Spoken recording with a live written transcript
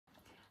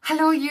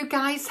Hello you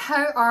guys,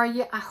 how are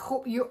you? I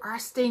hope you are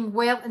staying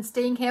well and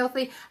staying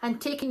healthy and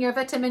taking your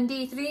vitamin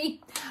D3.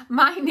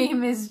 My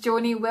name is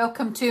Joanie.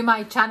 Welcome to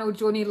my channel,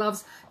 Joanie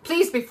Loves.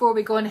 Please, before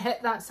we go and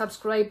hit that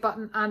subscribe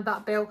button and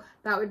that bell,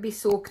 that would be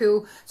so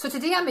cool. So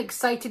today I'm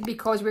excited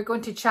because we're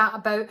going to chat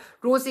about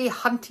Rosie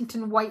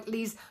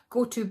Huntington-Whiteley's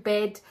go to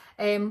bed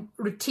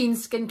routine,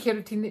 skincare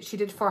routine that she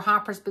did for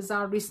Harper's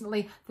Bazaar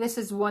recently. This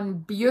is one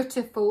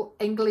beautiful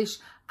English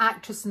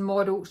actress and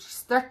model.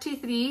 She's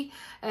 33.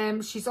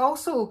 She's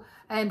also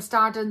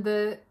starred in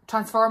the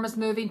Transformers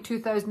movie in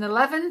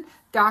 2011,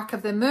 Dark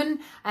of the Moon,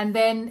 and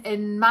then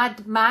in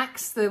Mad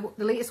Max, the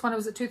latest one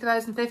was at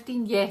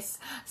 2015. Yes,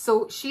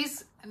 so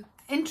she's an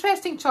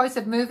interesting choice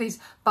of movies,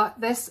 but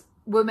this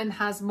woman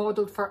has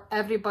modelled for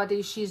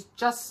everybody. She's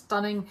just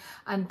stunning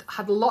and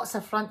had lots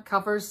of front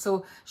covers,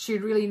 so she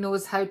really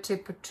knows how to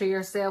portray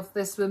herself,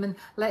 this woman.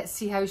 Let's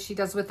see how she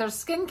does with her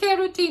skincare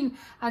routine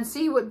and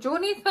see what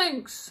Joanie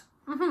thinks.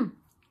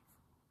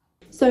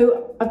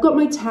 So I've got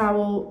my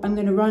towel. I'm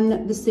going to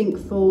run the sink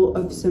full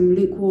of some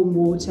lukewarm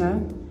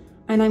water,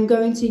 and I'm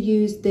going to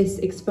use this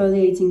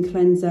exfoliating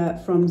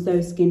cleanser from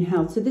Zoe Skin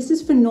Health. So this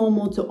is for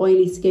normal to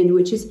oily skin,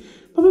 which is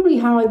probably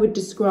how I would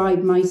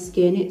describe my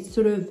skin. It's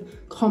sort of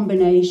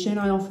combination.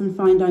 I often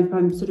find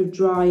I'm sort of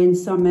dry in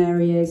some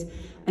areas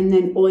and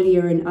then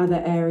oilier in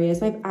other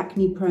areas. I have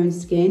acne prone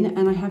skin,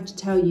 and I have to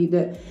tell you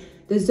that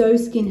the Zoe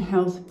Skin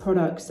Health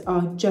products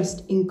are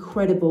just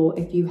incredible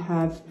if you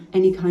have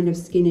any kind of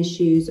skin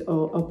issues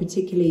or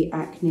particularly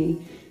acne.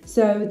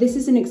 So this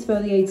is an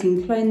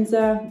exfoliating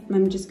cleanser.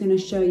 I'm just going to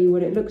show you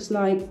what it looks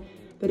like,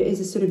 but it is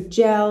a sort of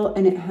gel,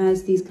 and it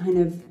has these kind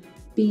of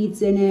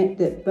beads in it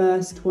that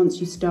burst once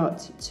you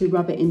start to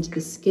rub it into the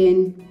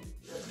skin.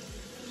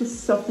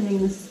 Just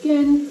softening the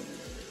skin.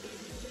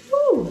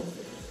 Ooh.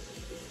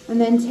 And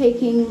then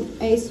taking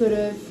a sort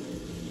of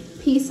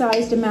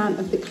pea-sized amount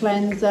of the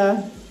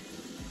cleanser.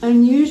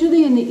 And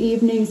usually in the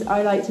evenings,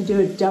 I like to do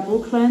a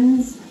double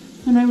cleanse.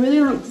 And I really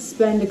like to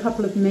spend a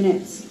couple of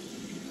minutes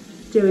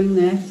doing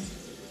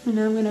this. And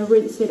I'm going to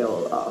rinse it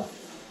all off.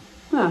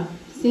 Ah,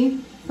 see?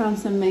 Found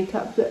some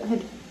makeup that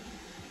had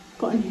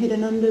gotten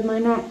hidden under my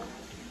neck.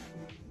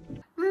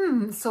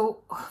 So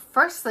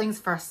first things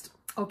first.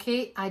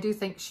 Okay, I do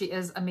think she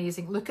is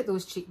amazing. Look at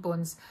those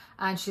cheekbones.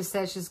 And she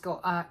says she's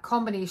got a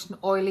combination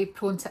oily,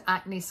 prone to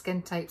acne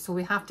skin type. So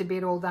we have to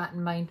bear all that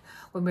in mind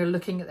when we're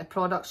looking at the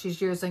products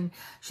she's using.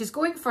 She's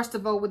going first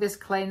of all with this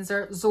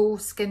cleanser, Zoe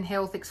Skin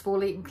Health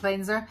Exfoliating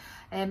Cleanser.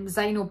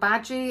 Zino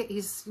Badji,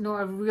 he's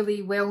a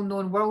really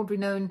well-known,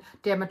 world-renowned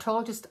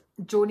dermatologist.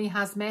 Joanie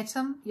has met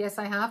him. Yes,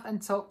 I have,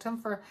 and talked to him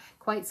for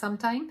quite some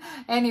time.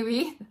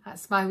 Anyway,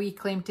 that's my wee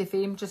claim to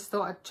fame. Just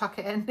thought I'd chuck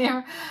it in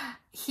there.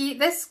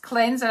 This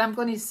cleanser, I'm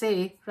going to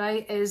say,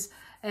 right, is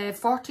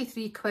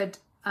 43 quid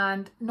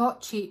and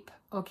not cheap,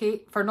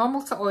 okay, for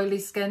normal to oily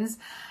skins.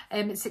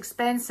 It's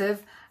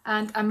expensive,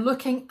 and I'm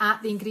looking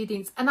at the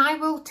ingredients, and I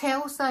will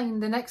tell Zine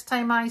the next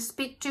time I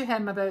speak to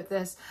him about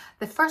this.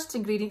 The first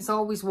ingredient's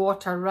always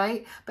water,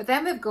 right? But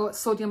then we've got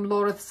sodium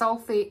lauryl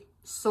sulfate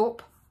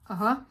soap,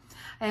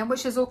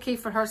 which is okay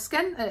for her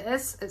skin. It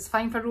is. It's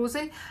fine for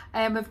Rosie.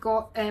 We've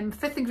got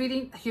fifth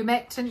ingredient,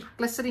 humectant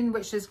glycerine,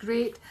 which is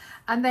great.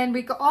 And then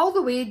we got all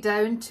the way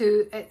down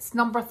to its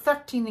number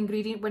 13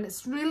 ingredient, when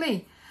it's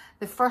really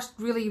the first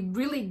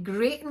really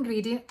great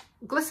ingredient.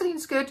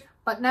 Glycerine's good,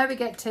 but now we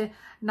get to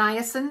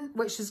niacin,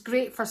 which is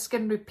great for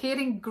skin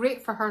repairing,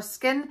 great for her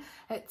skin.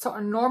 It sort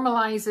of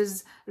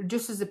normalizes,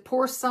 reduces the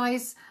pore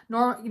size,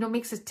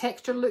 makes the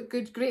texture look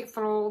good, great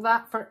for all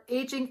that, for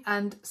aging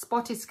and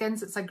spotty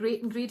skins. It's a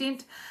great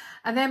ingredient.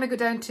 And then we go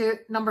down to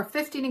number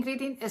 15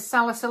 ingredient is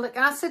salicylic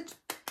acid.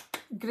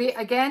 Great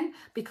again,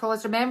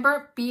 because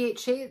remember,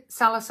 BHA,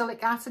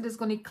 salicylic acid, is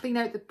going to clean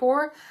out the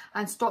pore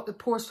and stop the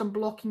pores from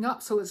blocking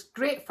up. So it's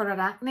great for her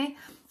acne.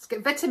 It's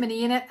got vitamin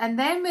E in it. And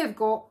then we've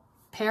got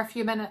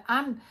perfume in it,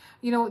 and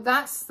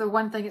that's the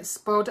one thing that's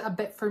spoiled it a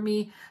bit for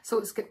me. So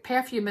it's got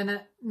perfume in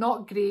it,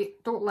 not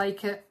great, don't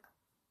like it,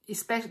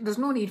 especially, there's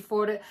no need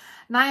for it.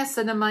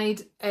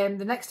 Niacinamide,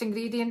 the next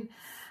ingredient,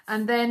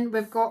 and then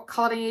we've got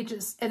colouring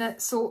agents in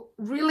it. So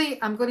really,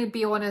 I'm going to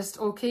be honest,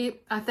 okay,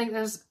 I think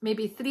there's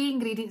maybe 3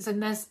 ingredients in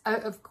this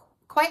out of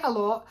quite a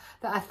lot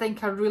that I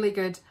think are really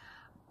good,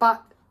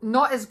 but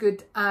not as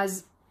good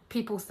as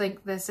people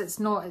think this. It's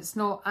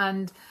not,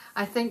 and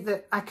I think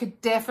that I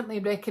could definitely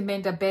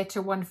recommend a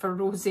better one for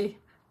Rosie.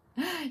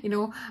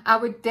 I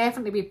would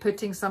definitely be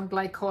putting some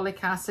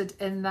glycolic acid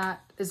in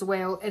that as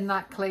well, in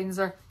that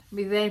cleanser.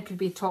 We then could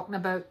be talking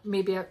about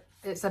maybe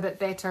it's a bit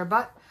better,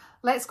 but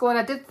let's go on.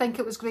 I did think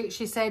it was great.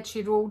 She said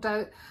she rolled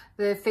out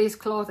the face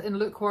cloth in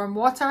lukewarm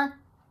water.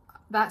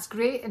 That's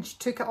great. And she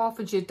took it off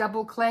and she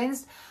double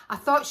cleansed. I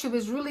thought she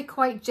was really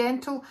quite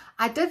gentle.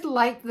 I did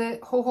like the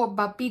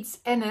jojoba beads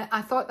in it.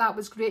 I thought that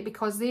was great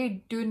because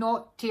they do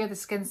not tear the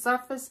skin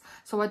surface.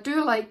 So I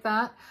do like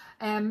that.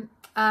 And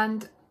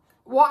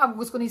what I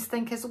was going to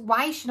think is,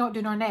 why is she not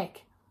doing her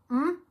neck?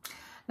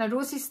 Now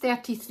Rosie's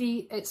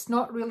 33, it's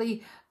not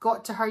really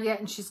got to her yet,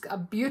 and she's got a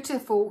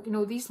beautiful,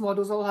 these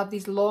models all have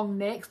these long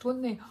necks,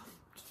 don't they?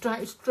 try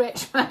to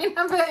stretch mine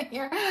a bit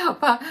here,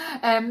 but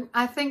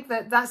I think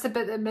that that's a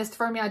bit that missed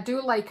for me. I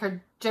do like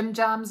her Jim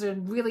Jams, they're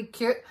really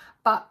cute,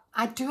 but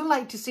I do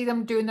like to see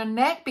them doing their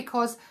neck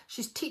because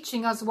she's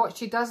teaching us what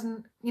she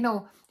doesn't, you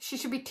know, she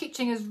should be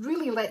teaching us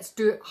really, let's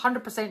do it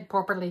 100%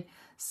 properly.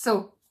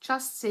 So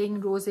just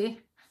saying,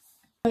 Rosie.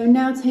 So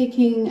now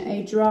taking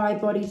a dry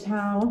body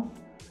towel,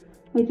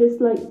 I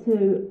just like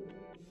to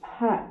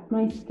pat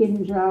my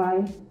skin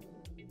dry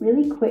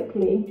really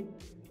quickly.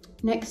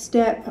 Next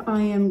step,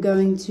 I am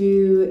going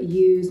to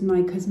use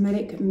my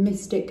Cosmetic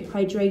Mystic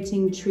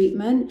Hydrating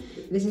Treatment.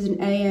 This is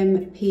an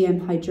AM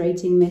PM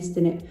hydrating mist,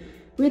 and it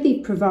really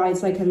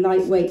provides like a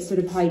lightweight sort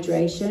of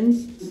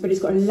hydration, but it's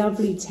got a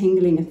lovely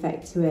tingling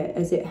effect to it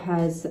as it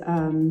has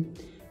a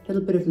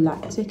little bit of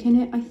lactic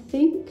in it, I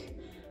think,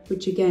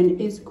 which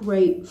again is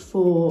great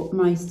for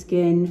my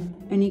skin.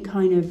 Any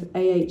kind of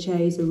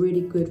AHAs are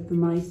really good for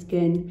my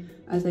skin,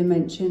 as I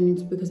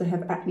mentioned, because I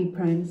have acne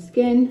prone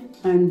skin,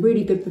 and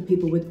really good for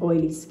people with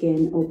oily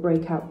skin or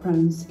breakout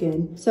prone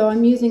skin. So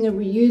I'm using a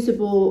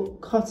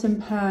reusable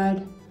cotton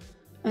pad,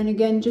 and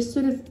again just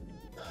sort of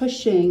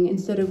pushing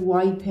instead of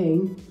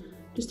wiping,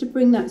 just to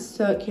bring that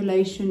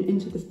circulation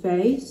into the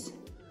face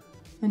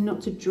and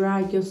not to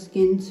drag your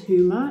skin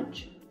too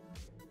much.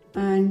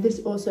 And this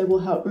also will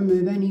help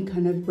remove any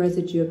kind of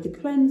residue of the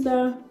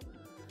cleanser.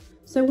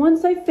 So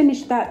once I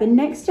finish that, the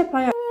next step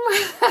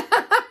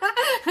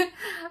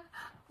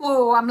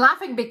Oh, I'm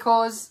laughing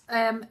because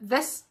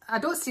this, I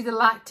don't see the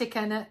lactic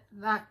in it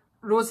that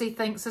Rosie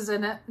thinks is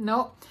in it.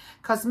 No.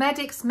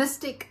 Cosmetics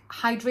Mystic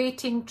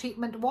Hydrating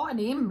Treatment. What a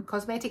name.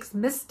 Cosmetics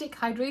Mystic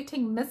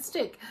Hydrating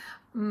Mystic.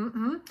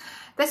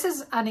 This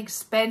is an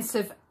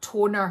expensive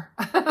toner.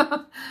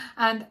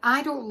 And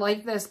I don't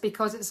like this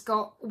because it's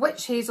got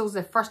witch hazel's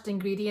the first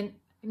ingredient.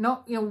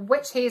 Not, you know,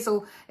 witch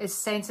hazel is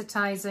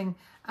sensitizing,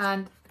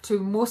 and to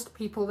most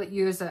people that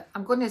use it.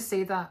 I'm going to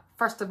say that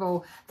first of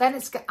all. Then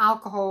it's got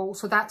alcohol,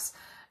 so that's,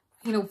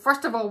 you know,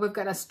 first of all we've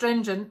got an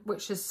astringent,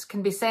 which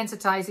can be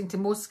sensitizing to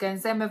most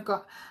skins. Then we've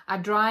got a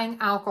drying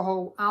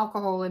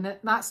alcohol in it.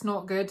 That's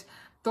not good.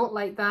 Don't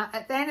like that.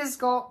 And then it's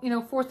got, you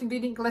know, fourth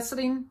ingredient,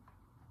 glycerine.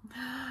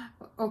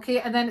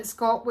 Okay, and then it's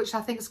got, which I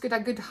think is good, a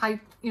good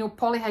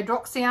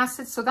polyhydroxy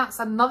acid. So that's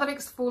another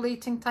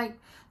exfoliating type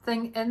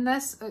thing in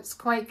this. It's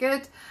quite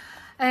good.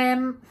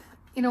 You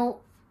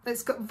know,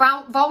 it's got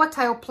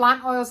volatile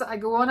plant oils that I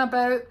go on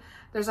about.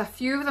 There's a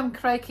few of them,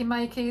 crikey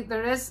Mikey.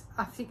 There is,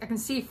 I think I can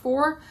see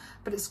 4,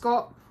 but it's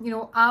got, you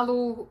know,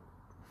 aloe,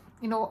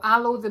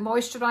 the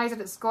moisturizer.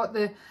 It's got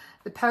the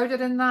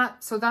powder in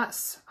that, so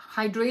that's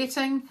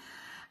hydrating.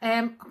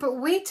 But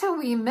wait a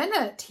wee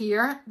minute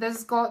here.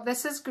 This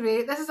is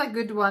great. This is a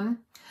good one.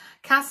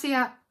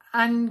 Cassia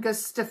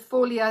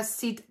angustifolia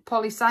seed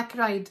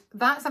polysaccharide.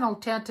 That's an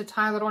alternative to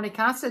hyaluronic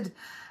acid,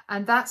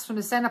 and that's from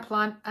the senna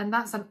plant, and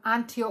that's an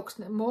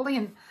antioxidant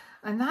emollient,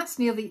 and that's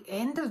near the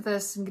end of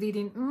this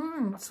ingredient.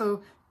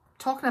 So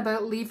talking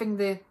about leaving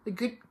the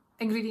good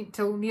ingredient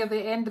till near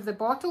the end of the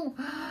bottle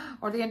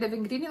or the end of the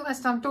ingredient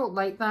list, I don't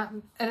like that.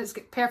 And it's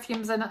got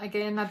perfumes in it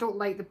again. I don't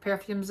like the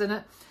perfumes in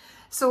it.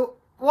 So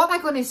what am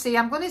I going to say?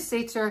 I'm going to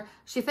say to her,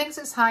 she thinks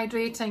it's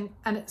hydrating,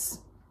 and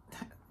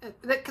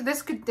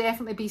this could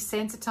definitely be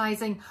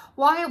sensitizing.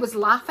 Why I was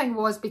laughing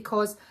was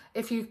because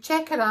if you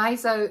check her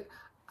eyes out,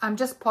 I'm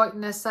just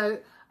pointing this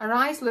out, her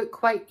eyes look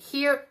quite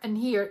here and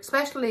here,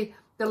 especially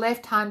the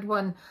left hand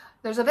one.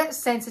 There's a bit of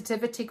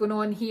sensitivity going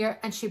on here,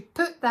 and she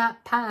put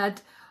that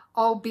pad,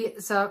 albeit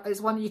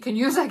it's one you can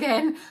use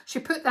again, she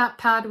put that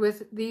pad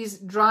with these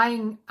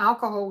drying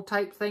alcohol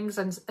type things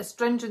and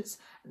astringents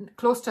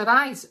close to her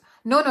eyes.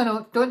 No,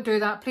 don't do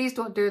that. Please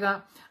don't do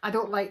that. I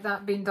don't like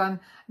that being done.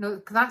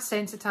 No, that's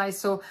sensitized.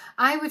 So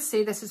I would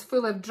say this is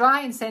full of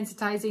dry and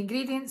sensitizing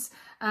ingredients.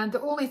 And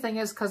the only thing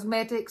is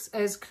cosmetics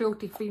is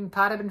cruelty-free and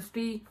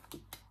paraben-free.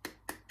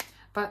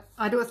 But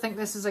I don't think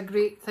this is a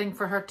great thing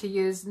for her to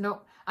use.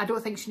 No, I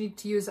don't think she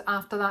needs to use it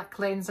after that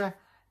cleanser.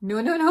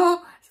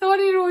 No.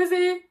 Sorry,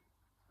 Rosie.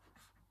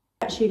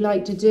 Actually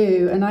like to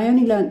do, and I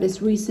only learnt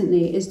this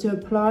recently, is to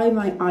apply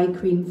my eye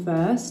cream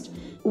first.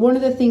 One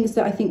of the things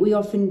that I think we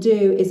often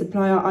do is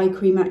apply our eye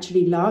cream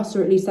actually last,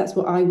 or at least that's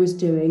what I was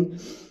doing.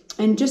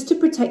 And just to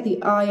protect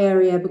the eye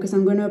area, because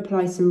I'm going to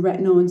apply some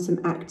retinol and some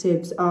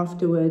actives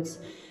afterwards,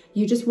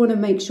 you just want to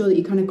make sure that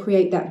you kind of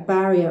create that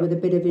barrier with a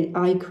bit of an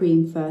eye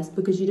cream first,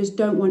 because you just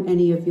don't want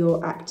any of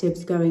your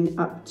actives going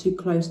up too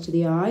close to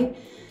the eye.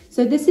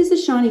 So this is the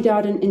Shani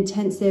Darden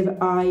Intensive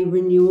Eye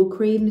Renewal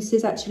Cream. This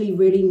is actually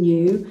really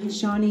new.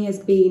 Shani has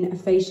been a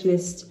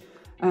facialist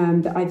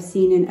that I've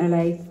seen in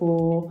LA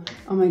for,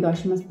 oh my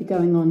gosh, it must be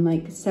going on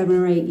like 7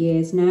 or 8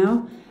 years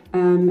now.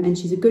 And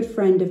she's a good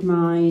friend of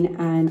mine,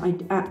 and I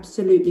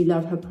absolutely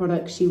love her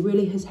product. She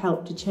really has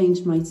helped to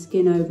change my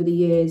skin over the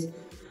years.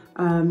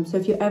 So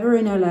if you're ever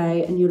in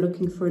LA and you're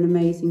looking for an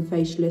amazing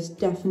facialist,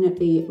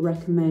 definitely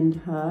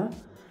recommend her.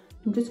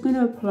 I'm just going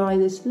to apply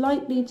this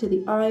lightly to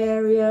the eye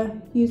area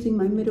using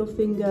my middle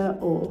finger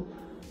or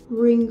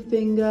ring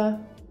finger.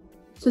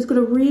 So it's got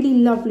a really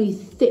lovely,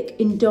 thick,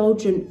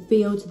 indulgent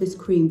feel to this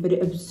cream, but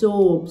it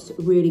absorbs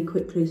really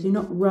quickly, so you're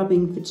not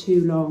rubbing for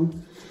too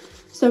long.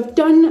 So I've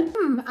done...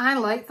 I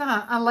like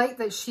that. I like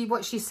that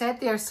what she said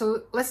there.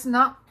 So listen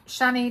up,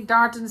 Joanie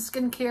Darden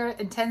Skincare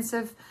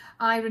Intensive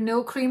Eye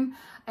Renewal Cream.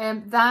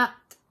 That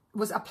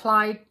was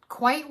applied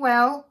quite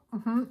well.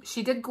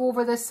 She did go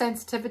over this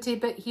sensitivity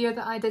bit here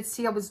that I did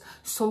see. I was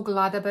so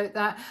glad about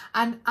that.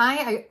 And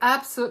I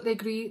absolutely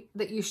agree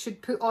that you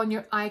should put on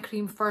your eye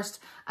cream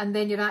first and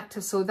then your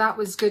active. So that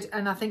was good.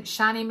 And I think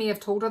Joanie may have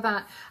told her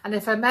that. And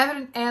if I'm ever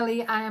in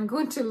LA, I am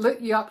going to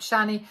look you up,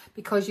 Joanie,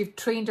 because you've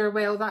trained her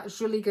well.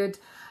 That's really good.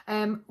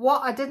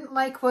 What I didn't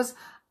like was,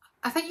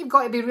 I think you've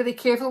got to be really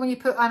careful when you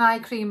put on eye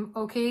cream,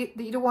 okay?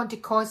 That you don't want to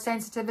cause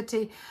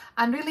sensitivity.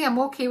 And really, I'm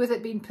okay with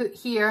it being put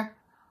here.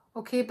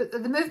 Okay, but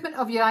the movement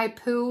of your eye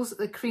pulls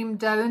the cream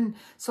down,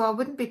 so I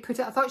wouldn't be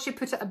I thought she'd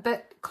put it a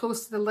bit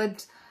close to the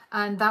lid,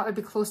 and that would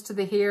be close to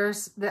the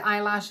hairs, the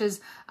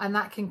eyelashes, and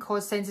that can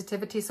cause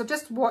sensitivity. So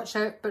just watch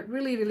out, but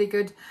really, really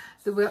good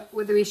the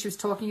way she was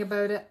talking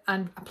about it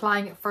and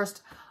applying it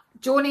first.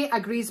 Joanie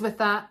agrees with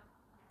that.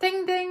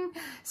 Ding, ding.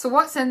 So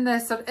what's in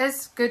this? There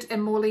is good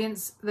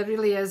emollients. There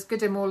really is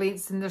good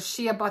emollients, and there's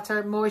shea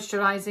butter,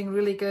 moisturising,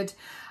 really good.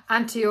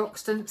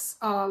 Antioxidants,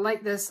 oh, I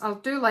like this. I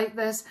do like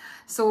this.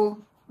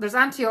 So there's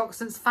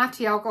antioxidants,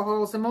 fatty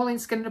alcohols,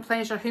 emollient skin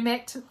replenisher,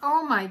 humectant.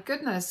 Oh my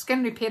goodness,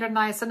 skin repairer,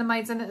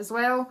 niacinamides in it as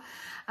well.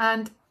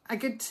 And a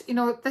good, you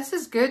know, this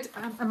is good.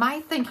 Am I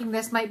thinking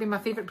this might be my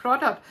favourite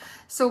product?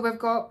 So we've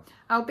got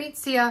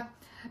Albizia,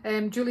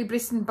 Julie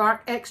Brisson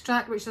bark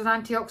extract, which is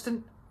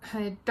antioxidant,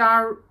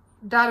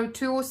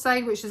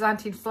 Darutuoside, which is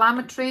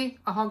anti-inflammatory.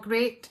 Oh,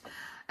 great.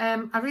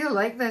 I really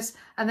like this.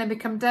 And then we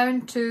come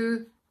down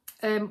to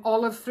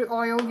olive fruit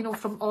oil, you know,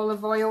 from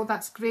olive oil.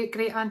 That's great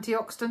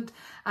antioxidant.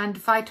 And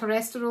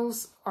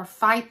phytoesterols or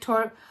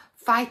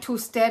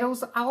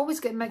phytosterols. I always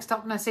get mixed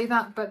up when I say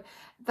that, but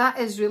that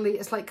is really,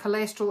 it's like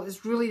cholesterol.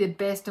 It's really the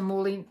best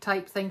emollient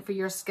type thing for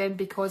your skin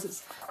because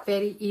it's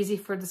very easy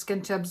for the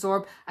skin to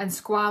absorb. And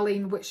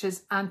squalene, which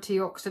is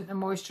antioxidant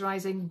and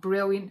moisturising,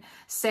 brilliant.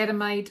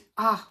 Ceramide,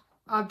 I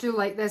do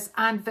like this.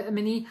 And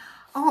vitamin E.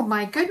 Oh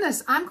my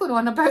goodness, I'm going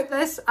on about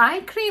this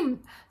eye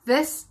cream.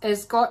 This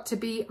has got to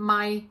be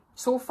my,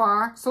 so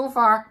far,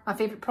 my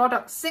favourite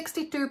product.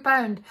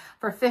 £62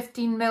 for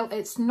 15ml.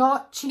 It's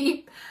not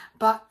cheap,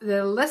 but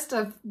the list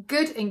of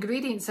good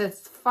ingredients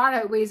is far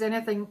outweighs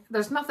anything.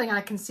 There's nothing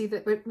I can see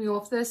that would me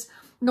off this.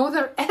 No,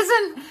 there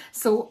isn't.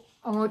 So,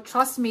 oh,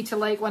 trust me to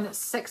like when it's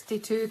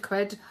 62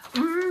 quid.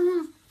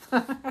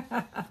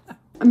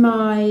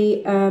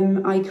 My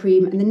eye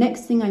cream, and the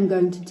next thing I'm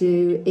going to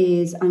do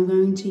is I'm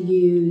going to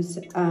use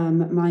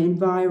my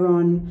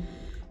Environ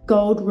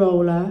gold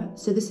roller.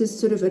 So this is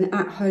sort of an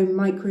at-home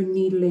micro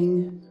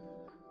needling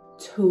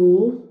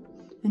tool,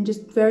 and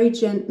just very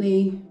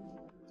gently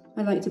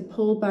I like to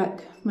pull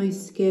back my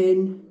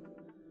skin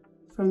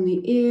from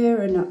the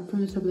ear and up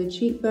from the top of the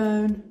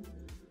cheekbone.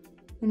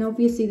 And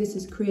obviously this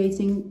is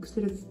creating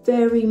sort of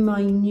very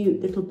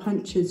minute little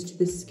punches to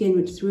the skin,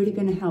 which is really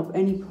going to help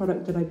any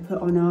product that I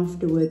put on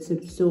afterwards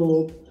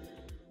absorb.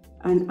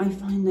 And I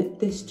find that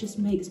this just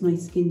makes my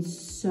skin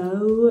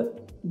so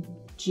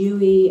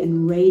dewy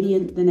and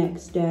radiant the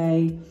next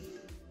day.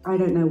 I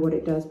don't know what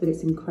it does, but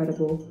it's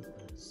incredible.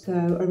 So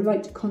I would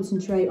like to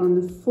concentrate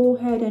on the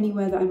forehead,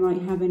 anywhere that I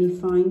might have any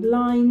fine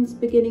lines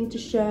beginning to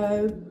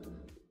show.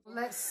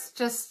 Let's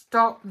just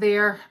stop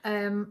there.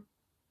 I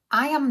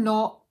am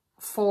not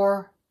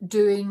for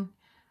doing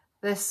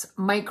this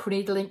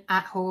microneedling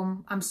at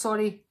home. I'm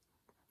sorry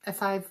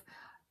if I've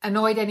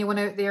annoyed anyone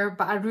out there,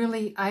 but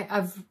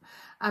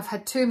I've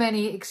had too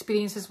many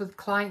experiences with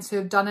clients who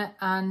have done it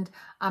and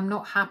I'm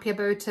not happy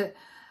about it.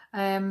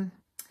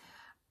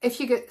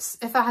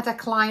 If I had a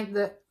client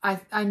that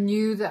I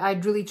knew that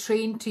I'd really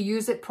trained to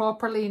use it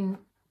properly and,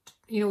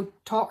 you know,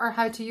 taught her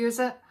how to use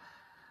it,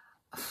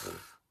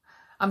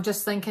 I'm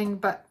just thinking,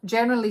 but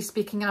generally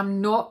speaking,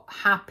 I'm not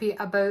happy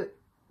about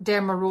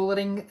derma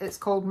rolling. It's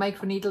called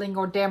microneedling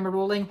or derma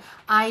rolling.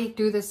 I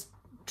do this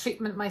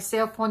treatment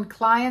myself on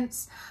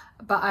clients,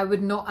 but I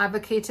would not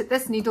advocate it.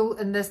 This needle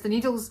and the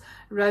needles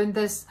around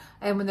this,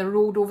 and when they're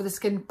rolled over the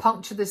skin,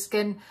 puncture the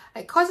skin.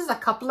 It causes a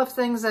couple of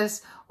things.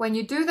 Is when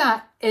you do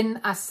that in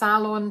a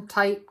salon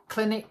type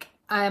clinic,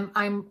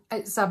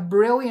 it's a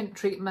brilliant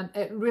treatment.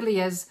 It really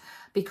is,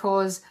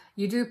 because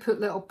you do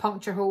put little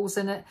puncture holes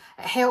in it.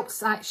 It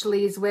helps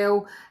actually as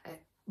well.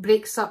 It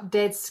breaks up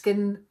dead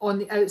skin on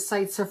the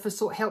outside surface,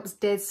 so it helps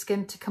dead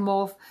skin to come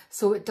off.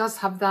 So it does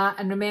have that.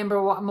 And remember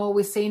what I'm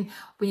always saying,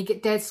 when you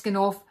get dead skin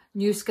off,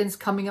 new skin's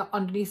coming up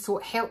underneath, so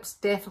it helps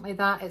definitely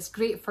that. It's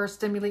great for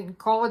stimulating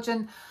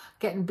collagen,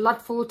 getting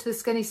blood flow to the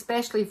skin,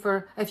 especially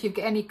for if you've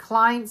got any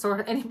clients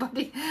or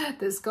anybody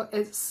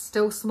it's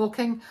still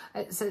smoking.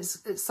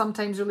 It's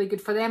sometimes really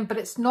good for them, but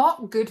it's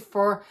not good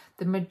for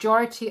the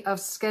majority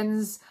of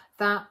skins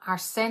that are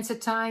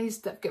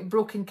sensitized, that get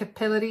broken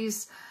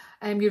capillaries.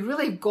 You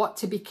really got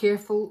to be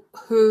careful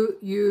who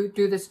you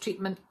do this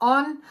treatment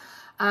on.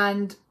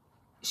 And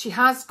she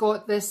has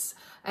got this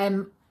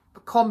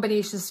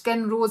combination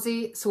skin,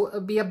 Rosie, so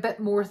it'll be a bit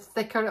more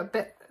thicker,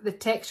 the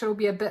texture will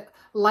be a bit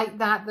like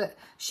that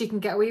she can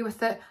get away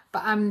with it.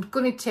 But I'm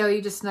going to tell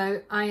you just now,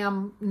 I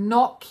am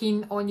not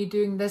keen on you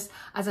doing this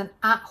as an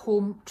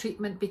at-home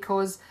treatment,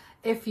 because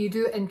if you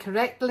do it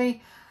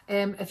incorrectly,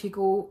 if you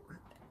go,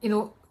 you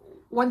know,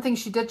 one thing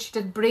she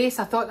did brace.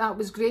 I thought that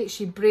was great.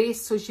 She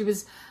braced, so she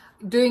was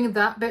doing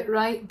that bit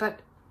right. But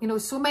you know,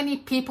 so many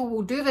people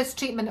will do this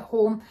treatment at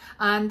home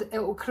and it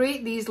will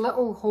create these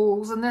little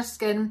holes in their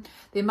skin.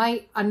 They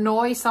might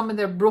annoy some of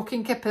their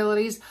broken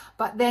capillaries,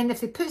 but then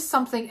if they put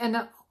something in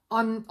it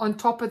on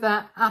top of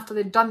that after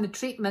they've done the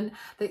treatment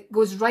that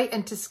goes right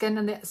into skin,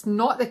 and it's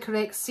not the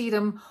correct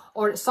serum,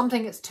 or it's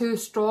something that's too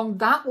strong,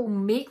 that will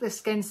make the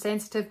skin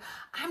sensitive.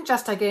 I'm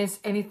just against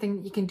anything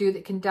that you can do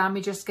that can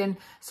damage your skin.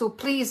 So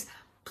please,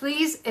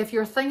 if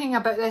you're thinking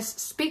about this,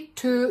 speak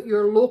to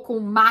your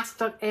local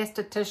master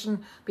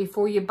esthetician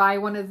before you buy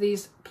one of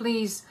these,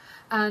 please.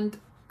 And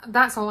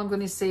that's all I'm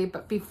going to say,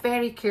 but be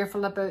very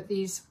careful about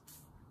these.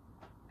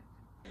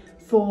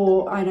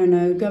 For, I don't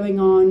know, going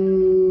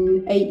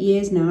on 8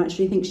 years now,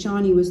 actually. I think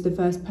Joanie was the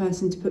first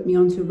person to put me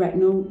onto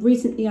retinol.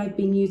 Recently, I've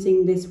been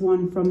using this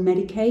one from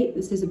Medicate.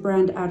 This is a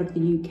brand out of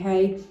the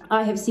UK.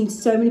 I have seen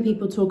so many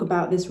people talk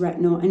about this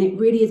retinol, and it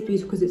really is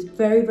beautiful because it's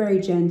very, very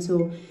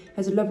gentle,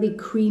 has a lovely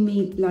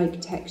creamy-like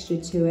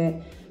texture to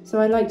it. So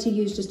I like to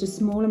use just a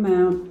small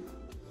amount.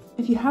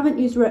 If you haven't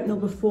used retinol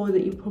before,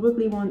 that you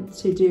probably want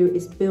to do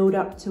is build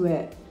up to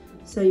it.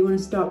 So you want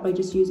to start by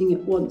just using it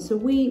once a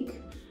week,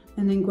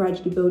 and then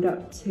gradually build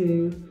up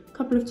to a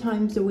couple of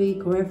times a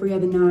week or every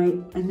other night,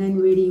 and then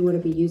really you want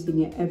to be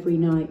using it every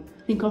night.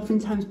 I think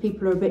oftentimes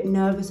people are a bit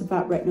nervous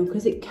about retinol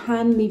because it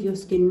can leave your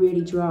skin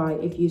really dry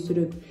if you sort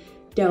of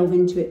delve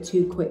into it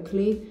too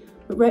quickly.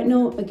 But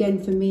retinol, again,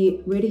 for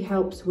me, really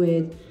helps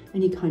with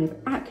any kind of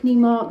acne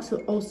marks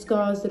or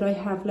scars that I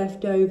have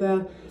left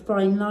over,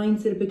 fine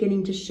lines that are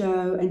beginning to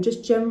show, and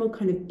just general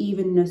kind of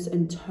evenness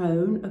and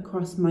tone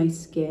across my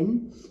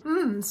skin.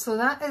 So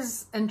that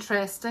is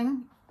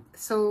interesting.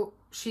 So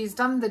she's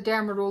done the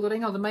derma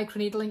rollering or the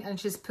microneedling, and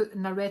she's put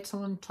in a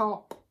retinol on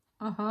top.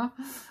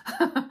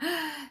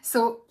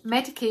 So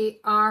Medicate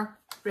are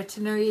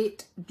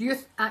retinoate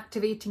youth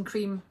activating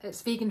cream.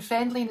 It's vegan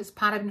friendly and it's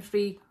paraben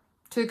free.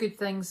 Two good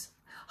things.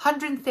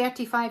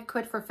 135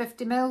 quid for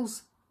 50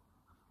 mils.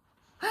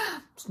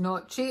 It's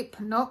not cheap.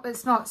 Nope,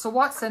 it's not. So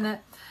what's in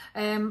it?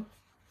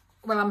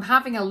 Well, I'm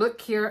having a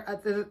look here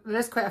at there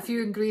is quite a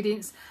few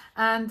ingredients,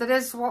 and there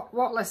is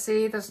what let's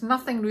say, there's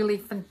nothing really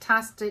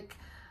fantastic.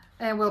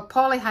 Well,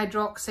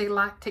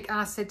 polyhydroxylactic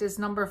acid is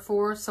number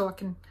 4, so I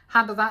can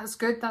handle that. That's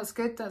good, that's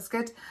good, that's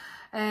good.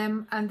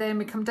 And then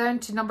we come down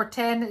to number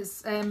 10,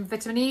 it's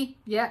vitamin E,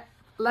 yeah.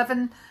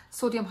 11,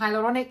 sodium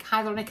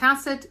hyaluronic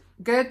acid,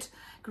 good,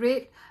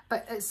 great.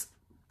 But it's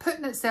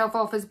putting itself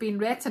off as being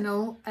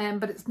retinol,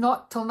 but it's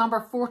not till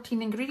number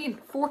 14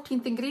 ingredient,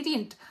 14th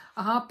ingredient.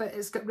 But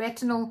it's got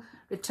retinoate,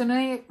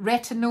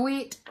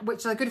 which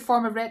is a good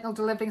form of retinol,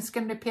 delivering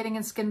skin repairing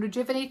and skin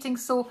rejuvenating.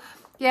 So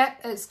yeah,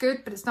 it's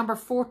good, but it's number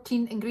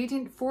 14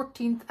 ingredient,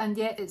 14th, and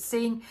yet it's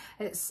saying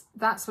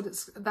that's what it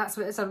is,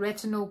 a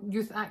retinol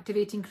youth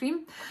activating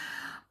cream.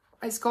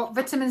 It's got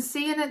vitamin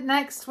C in it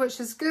next, which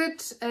is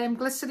good,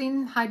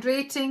 glycerine,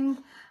 hydrating,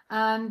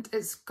 and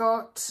it's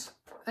got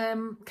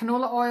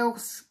canola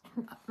oils,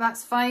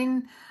 that's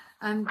fine.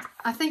 And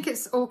I think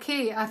it's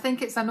okay. I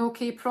think it's an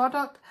okay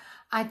product.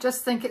 I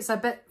just think it's a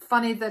bit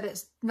funny that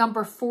it's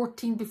number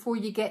 14 before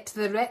you get to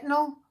the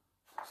retinol,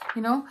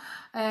 you know.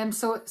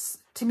 So it's,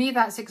 to me,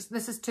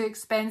 this is too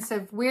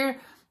expensive. Where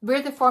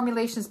the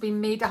formulation's been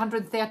made,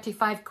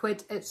 135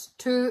 quid, it's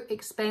too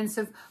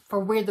expensive for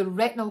where the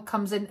retinol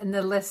comes in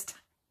the list.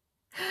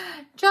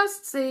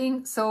 Just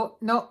saying. So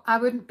no, I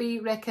wouldn't be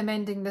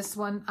recommending this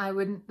one. I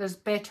wouldn't. There's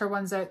better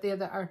ones out there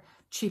that are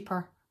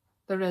cheaper.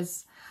 There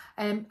is.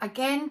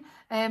 Again,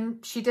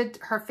 she did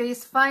her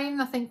face fine.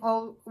 I think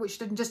she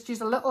didn't just use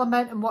a little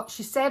amount, and what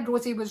she said,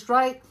 Rosie, was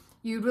right.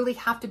 You really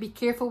have to be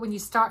careful when you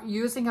start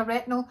using a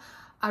retinol.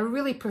 I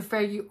really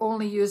prefer you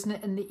only using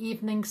it in the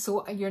evening,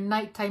 so your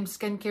nighttime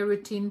skincare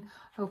routine.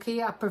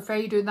 Okay, I prefer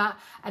you doing that.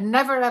 And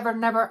never, ever,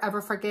 never,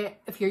 ever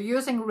forget, if you're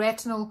using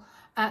retinol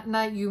at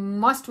night, you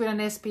must wear an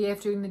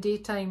SPF during the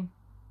daytime.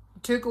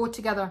 To go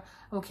together,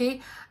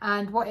 okay?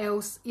 And what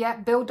else? Yeah,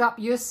 build up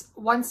use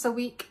once a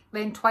week,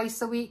 then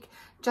twice a week,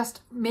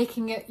 just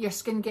making it your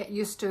skin get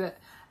used to it.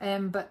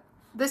 But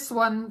this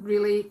one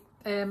really,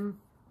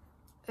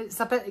 it's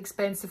a bit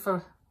expensive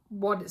for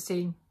what it's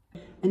saying.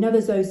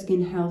 Another Zoe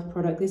Skin Health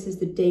product, this is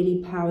the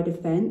Daily Power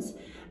Defense,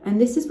 and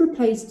this has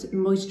replaced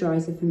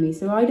moisturizer for me.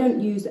 So I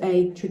don't use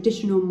a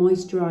traditional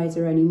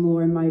moisturizer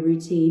anymore in my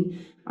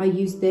routine. I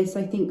use this.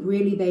 I think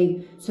really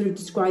they sort of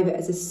describe it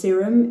as a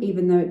serum,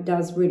 even though it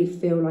does really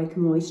feel like a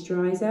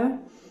moisturizer.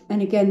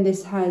 And again,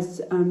 this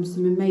has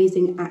some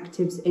amazing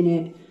actives in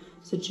it,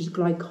 such as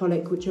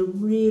glycolic, which are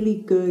really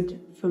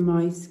good for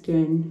my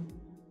skin,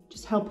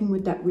 just helping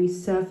with that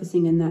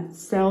resurfacing and that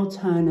cell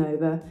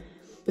turnover.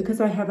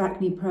 Because I have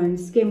acne prone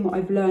skin, what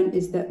I've learned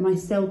is that my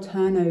cell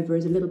turnover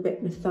is a little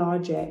bit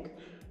lethargic.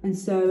 And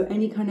so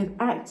any kind of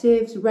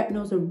actives,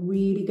 retinols are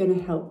really going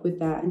to help with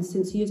that. And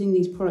since using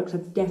these products,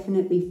 I've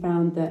definitely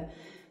found that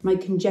my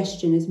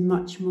congestion is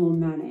much more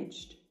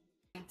managed.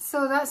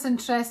 So that's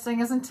interesting,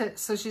 isn't it?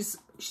 So she's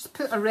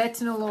put a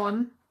retinol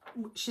on,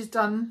 she's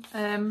done,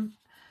 and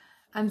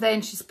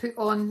then she's put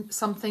on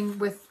something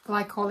with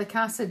glycolic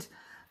acid.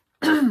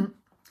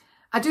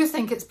 I do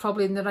think it's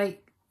probably in the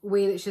right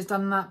way that she's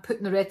done that,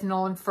 putting the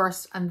retinol on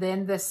first and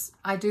then this.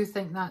 I do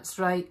think that's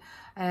right.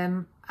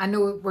 I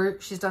know where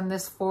she's done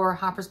this for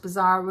Harper's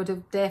Bazaar, would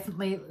have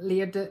definitely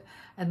layered it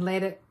and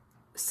let it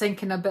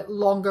sink in a bit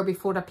longer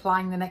before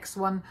applying the next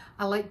one.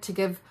 I like to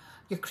give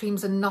your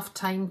creams enough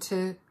time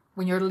to,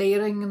 when you're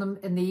layering them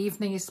in the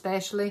evening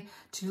especially,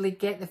 to really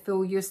get the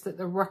full use that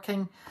they're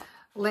working.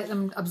 Let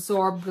them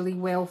absorb really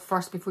well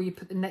first before you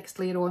put the next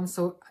layer on.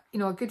 So, you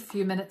know, a good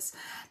few minutes.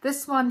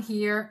 This one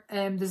here,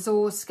 the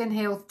Zoe Skin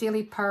Health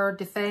Daily Power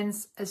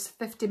Defense, is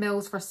 50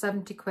 mils for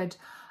 70 quid.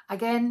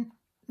 Again,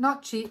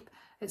 not cheap.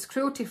 It's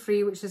cruelty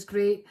free, which is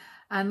great.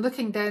 And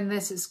looking down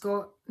this, it's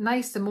got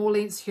nice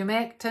emollients,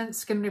 humectants,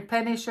 skin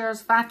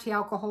replenishers, fatty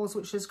alcohols,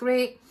 which is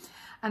great.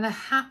 And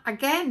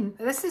again,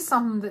 this is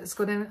something that's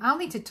going to, I'll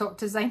need to talk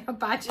to Zainab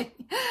Baji.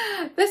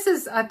 This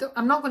is,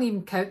 I'm not going to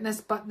even count this,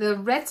 but the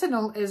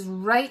retinol is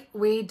right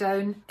way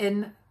down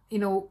in, you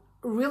know,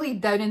 really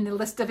down in the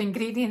list of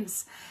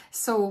ingredients.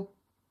 So,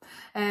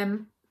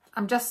 I'm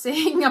just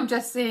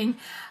saying,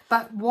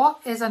 but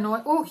what is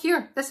annoying? Oh,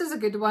 here, this is a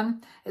good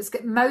one. It's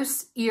got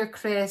mouse ear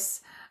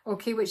cress,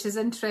 okay, which is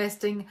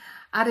interesting.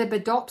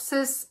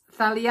 Arabidopsis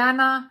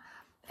thaliana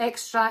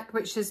extract,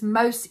 which is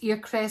mouse ear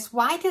cress.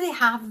 Why do they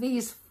have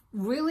these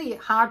really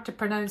hard to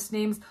pronounce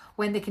names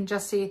when they can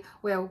just say,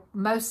 well,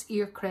 mouse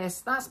ear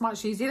cress? That's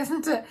much easier,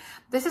 isn't it?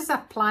 This is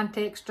a plant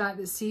extract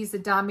that sees the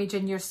damage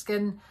in your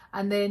skin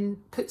and then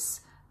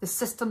puts the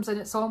systems in.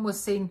 It's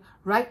almost saying,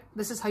 right,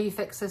 this is how you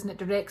fix this, and it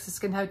directs the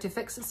skin how to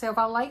fix itself.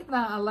 I like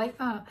that, I like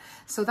that.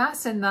 So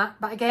that's in that,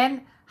 but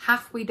again,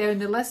 halfway down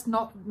the list,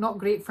 not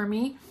great for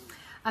me.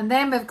 And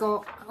then we've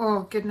got,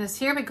 oh goodness,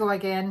 here we go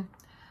again.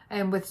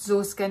 With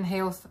Zoe Skin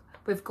Health,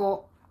 we've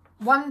got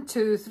 1,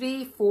 2,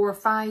 3, 4,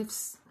 5,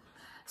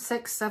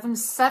 6,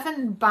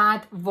 7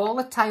 bad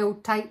volatile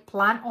type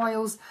plant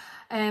oils.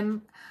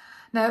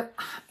 Now,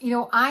 you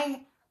know,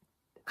 I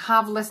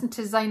have listened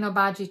to Zainab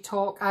Baji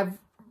talk. I've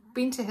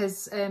been to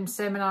his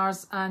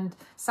seminars and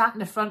sat in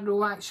the front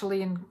row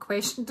actually and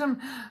questioned him.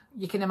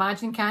 You can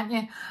imagine, can't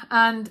you?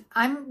 And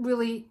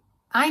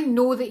I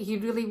know that he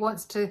really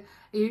wants to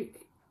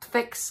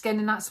fix skin,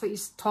 and that's what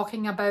he's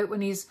talking about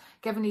when he's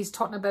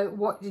talking about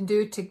what you can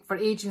do for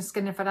aging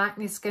skin and for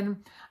acne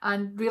skin.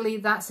 And really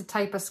that's the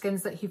type of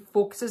skins that he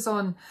focuses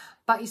on.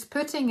 But he's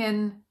putting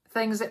in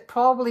things that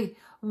probably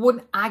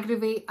won't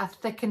aggravate a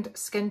thickened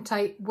skin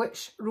type,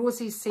 which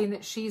Rosie's saying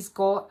that she's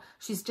got.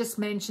 She's just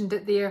mentioned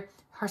it there.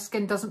 Her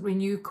skin doesn't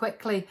renew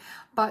quickly,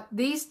 but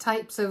these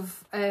types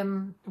of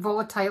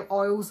volatile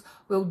oils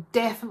will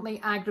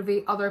definitely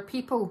aggravate other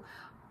people.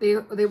 They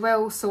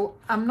will. So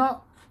I'm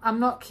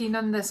not keen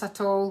on this at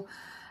all.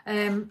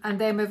 And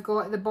then we've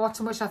got at the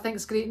bottom, which I think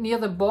is great, near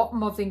the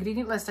bottom of the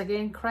ingredient list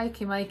again,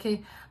 crikey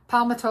Mikey,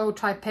 palmitoyl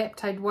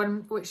tripeptide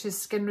 1, which is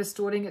skin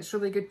restoring. It's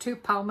really good. 2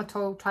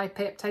 palmitoyl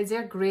tripeptides,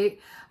 they're great,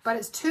 but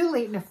it's too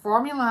late in the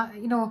formula,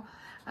 you know.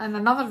 And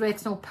another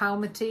retinol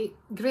palmitate,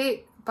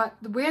 great, but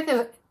where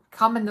they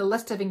come in the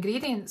list of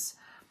ingredients,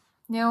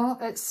 you know,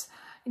 it's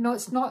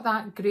not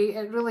that great.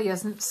 It really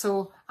isn't.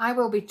 So I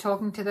will be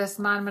talking to this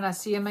man when I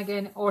see him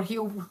again, or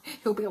he'll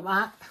be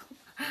like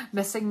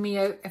missing me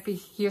out if he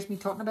hears me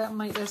talking about him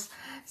like this.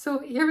 So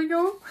here we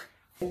go.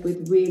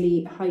 With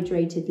really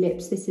hydrated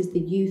lips. This is the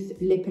Youth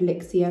Lip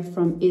Elixir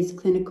from Is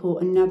Clinical,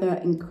 another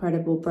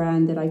incredible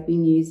brand that I've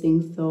been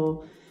using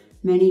for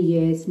many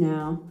years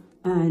now.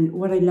 And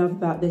what I love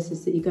about this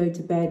is that you go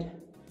to bed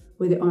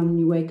with it on and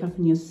you wake up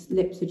and your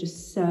lips are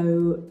just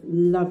so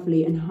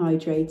lovely and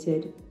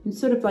hydrated. It's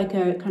sort of like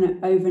a kind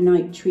of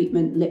overnight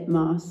treatment lip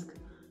mask.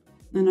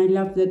 And I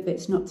love that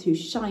it's not too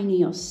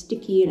shiny or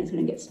sticky and it's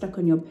going to get stuck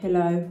on your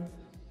pillow.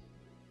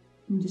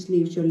 And just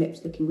leaves your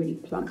lips looking really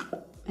plump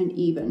and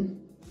even.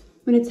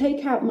 I'm going to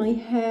take out my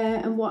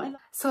hair and what I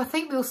like. So I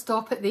think we'll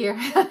stop it there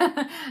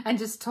and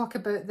just talk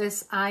about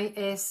this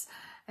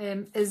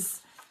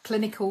Is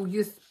Clinical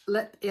Youth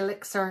Lip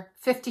Elixir.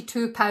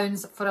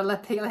 £52 for a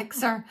lip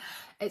elixir.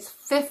 It's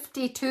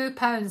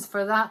 £52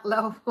 for that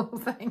little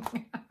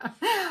thing.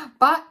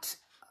 But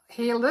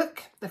here,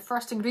 look, the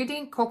first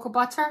ingredient, cocoa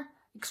butter,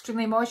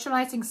 extremely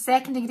moisturizing.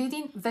 Second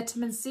ingredient,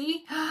 vitamin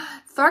C.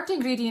 Third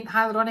ingredient,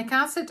 hyaluronic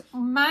acid.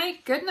 My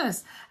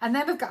goodness. And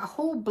then we've got a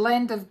whole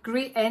blend of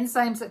great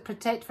enzymes that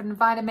protect from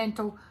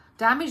environmental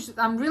damage.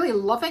 I'm really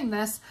loving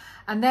this.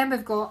 And then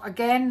we've got,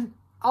 again,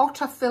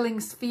 ultra filling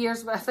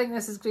spheres. But I think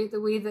this is great,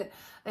 the way that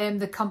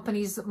the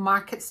companies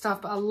market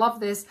stuff. But I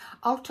love this.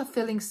 Ultra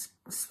filling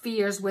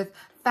spheres with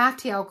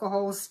fatty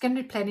alcohols, skin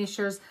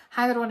replenishers,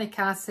 hyaluronic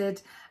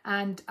acid,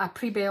 and a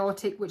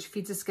prebiotic which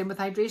feeds the skin with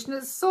hydration.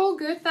 It's so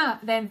good, that.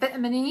 Then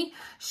vitamin E,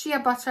 shea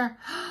butter.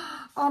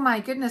 Oh my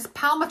goodness,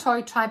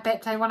 palmitoid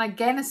tripeptide one,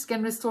 again a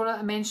skin restorer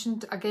I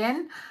mentioned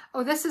again.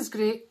 Oh, this is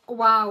great.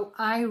 Wow,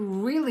 I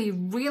really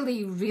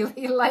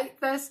like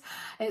this.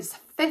 It's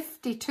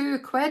 52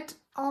 quid.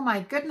 Oh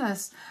my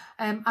goodness.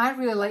 I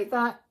really like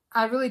that.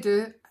 I really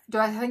do. Do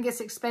I think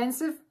it's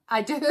expensive?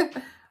 I do.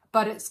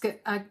 But it's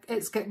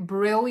got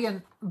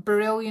brilliant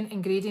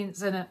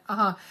ingredients in it.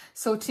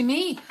 So to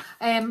me,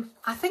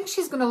 I think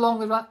she's going along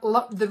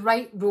the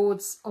right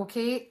roads.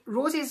 Okay,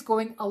 Rosie's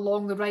going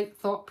along the right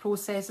thought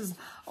processes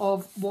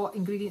of what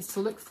ingredients to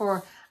look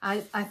for.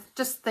 I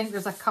just think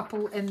there's a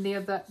couple in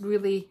there that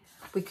really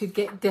we could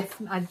get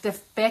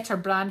better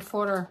brand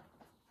for her.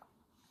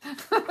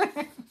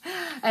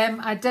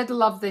 I did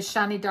love the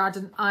Shani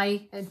Darden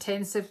Eye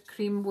Intensive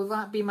Cream. Will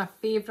that be my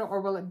favourite,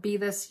 or will it be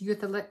this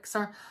Youth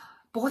Elixir?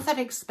 Both are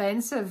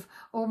expensive.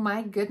 Oh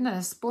my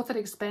goodness, both are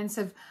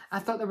expensive. I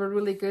thought they were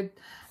really good.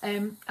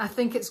 I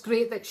think it's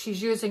great that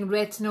she's using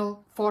retinol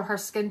for her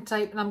skin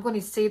type. And I'm going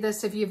to say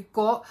this, if you've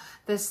got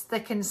this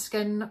thickened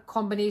skin,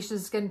 combination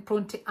skin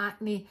prone to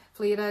acne,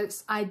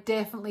 flare-outs, I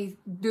definitely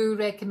do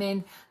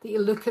recommend that you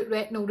look at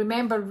retinol.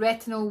 Remember,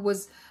 retinol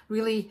was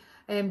really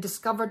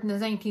discovered in the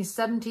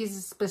 1970s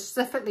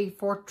specifically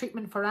for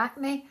treatment for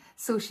acne.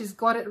 So she's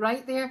got it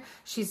right there.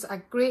 She's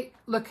a great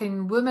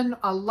looking woman.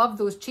 I love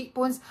those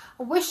cheekbones.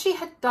 I wish she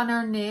had done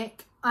her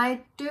neck.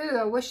 I do.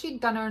 I wish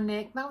she'd done her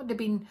neck. That would have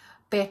been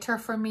better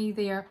for me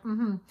there.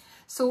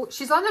 So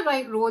she's on the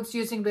right roads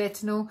using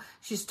retinol.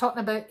 She's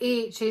talking about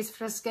AHAs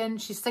for her skin.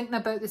 She's thinking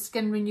about the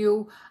skin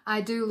renewal.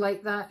 I do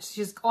like that.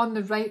 She's on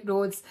the right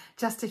roads.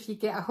 Just if you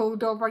get a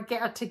hold of her,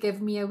 get her to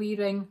give me a wee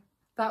ring.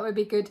 That would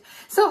be good.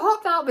 So I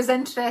hope that was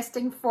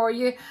interesting for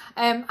you.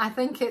 I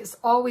think it's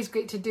always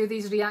great to do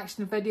these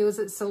reaction videos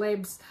that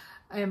celebs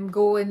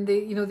go and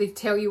they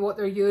tell you what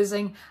they're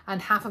using,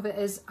 and half of it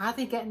is, are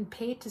they getting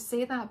paid to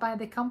say that by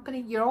the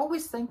company? You're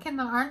always thinking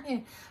that, aren't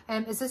you?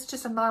 Is this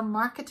just another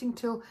marketing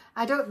tool?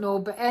 I don't know,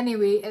 but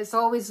anyway, it's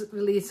always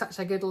really such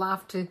a good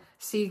laugh to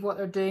see what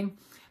they're doing.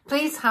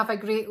 Please have a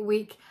great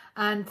week,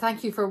 and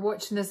thank you for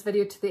watching this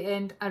video to the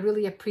end. I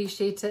really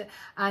appreciate it,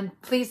 and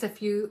please,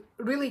 if you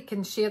really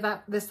can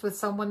share this with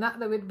someone, that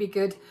would be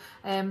good.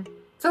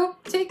 So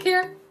take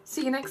care.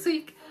 See you next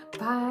week.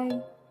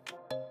 Bye.